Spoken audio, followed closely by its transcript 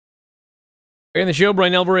In the show,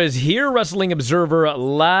 Bryan Alvarez here, Wrestling Observer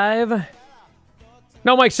Live.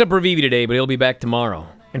 No Mike Sempervive today, but he'll be back tomorrow.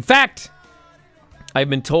 In fact, I've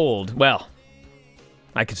been told, well,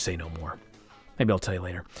 I could say no more. Maybe I'll tell you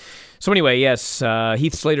later. So anyway, yes,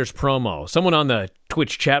 Heath Slater's promo. Someone on the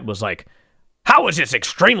Twitch chat was like, how is this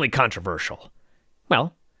extremely controversial?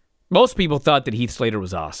 Well, most people thought that Heath Slater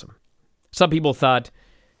was awesome. Some people thought,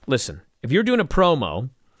 listen, if you're doing a promo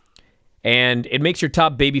and it makes your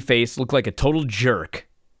top babyface look like a total jerk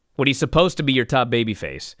when he's supposed to be your top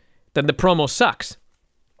babyface, then the promo sucks.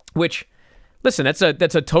 Which, listen, that's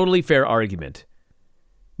a totally fair argument.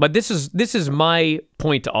 But this is my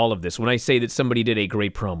point to all of this when I say that somebody did a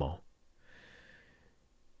great promo.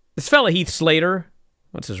 This fella Heath Slater,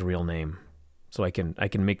 what's his real name? So I can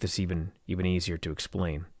make this even easier to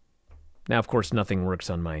explain. Now, of course, nothing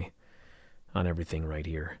works on everything right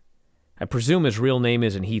here. I presume his real name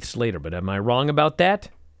isn't Heath Slater, but am I wrong about that?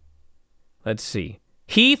 Let's see.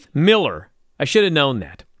 Heath Miller. I should have known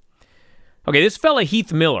that. Okay, this fella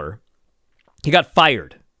Heath Miller, he got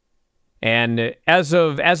fired. And as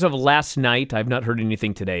of last night, I've not heard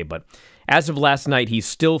anything today, but as of last night, he's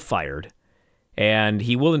still fired. And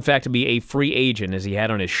he will, in fact, be a free agent, as he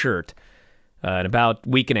had on his shirt, in about a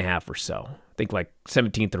week and a half or so. I think like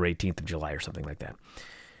 17th or 18th of July or something like that.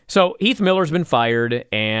 So Heath Miller's been fired,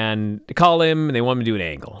 and they call him, and they want him to do an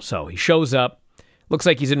angle. So he shows up, looks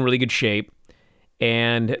like he's in really good shape,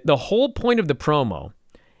 and the whole point of the promo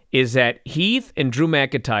is that Heath and Drew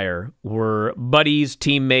McIntyre were buddies,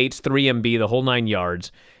 teammates, 3MB, the whole 9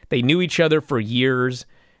 yards. They knew each other for years.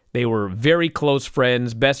 They were very close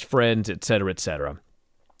friends, best friends, etc., etc.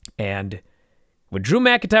 And when Drew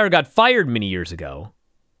McIntyre got fired many years ago,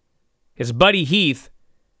 his buddy Heath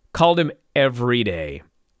called him every day.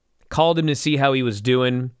 Called him to see how he was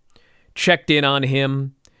doing, checked in on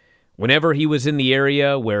him. Whenever he was in the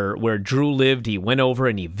area where Drew lived, he went over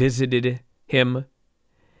and he visited him.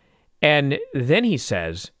 And then he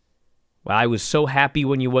says, well, I was so happy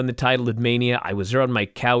when you won the title at Mania. I was there on my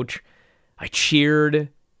couch. I cheered.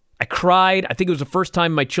 I cried. I think it was the first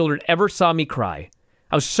time my children ever saw me cry.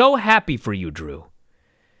 I was so happy for you, Drew.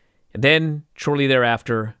 And then, shortly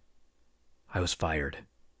thereafter, I was fired.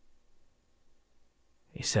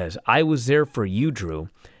 He says, I was there for you, Drew.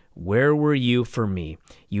 Where were you for me?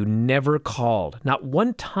 You never called. Not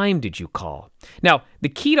one time did you call. Now, the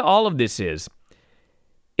key to all of this is,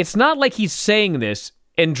 it's not like he's saying this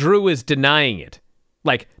and Drew is denying it.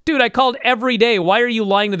 Like, dude, I called every day. Why are you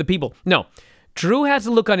lying to the people? No. Drew has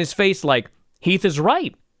a look on his face like, Heath is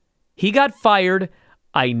right. He got fired.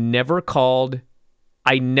 I never called.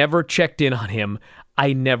 I never checked in on him.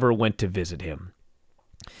 I never went to visit him.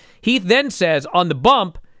 Heath then says, on the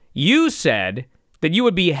bump, you said that you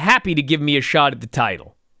would be happy to give me a shot at the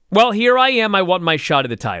title. Well, here I am. I want my shot at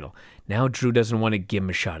the title. Now Drew doesn't want to give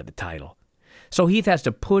him a shot at the title. So Heath has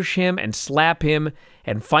to push him and slap him,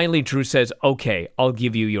 and finally Drew says, okay, I'll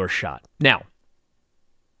give you your shot. Now,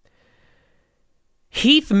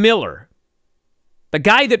 Heath Miller, the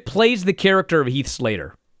guy that plays the character of Heath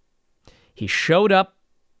Slater, he showed up,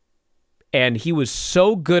 and he was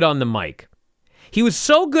so good on the mic. He was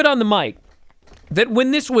so good on the mic that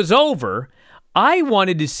when this was over, I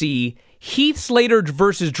wanted to see Heath Slater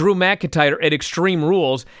versus Drew McIntyre at Extreme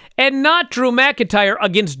Rules and not Drew McIntyre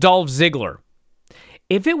against Dolph Ziggler.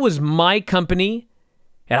 If it was my company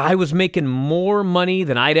and I was making more money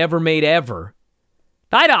than I'd ever made ever,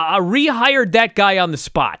 I'd rehired that guy on the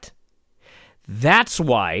spot. That's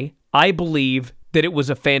why I believe that it was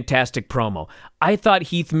a fantastic promo. I thought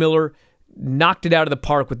Heath Miller knocked it out of the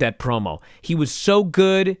park with that promo. He was so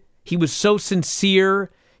good. He was so sincere.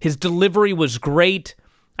 His delivery was great.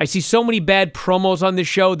 I see so many bad promos on this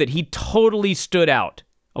show that he totally stood out,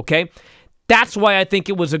 okay? That's why I think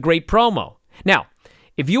it was a great promo. Now,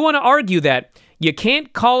 if you want to argue that you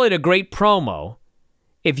can't call it a great promo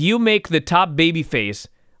if you make the top babyface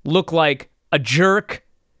look like a jerk,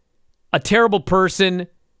 a terrible person,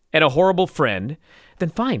 and a horrible friend,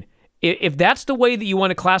 then fine. If that's the way that you want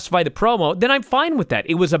to classify the promo, then I'm fine with that.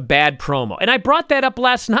 It was a bad promo. And I brought that up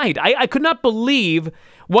last night. I could not believe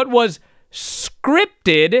what was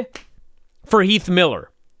scripted for Heath Miller.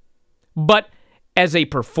 But as a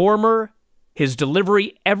performer, his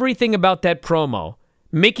delivery, everything about that promo,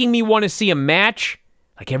 making me want to see a match,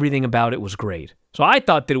 like everything about it was great. So I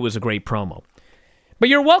thought that it was a great promo. But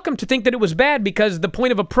you're welcome to think that it was bad because the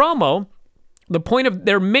point of a promo,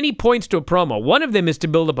 there are many points to a promo. One of them is to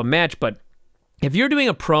build up a match, but if you're doing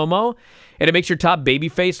a promo and it makes your top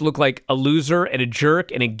babyface look like a loser and a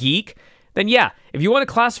jerk and a geek, then yeah, if you want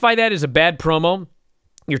to classify that as a bad promo,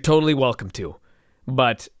 you're totally welcome to.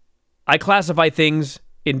 But I classify things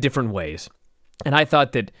in different ways. And I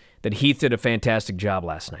thought that Heath did a fantastic job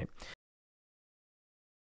last night.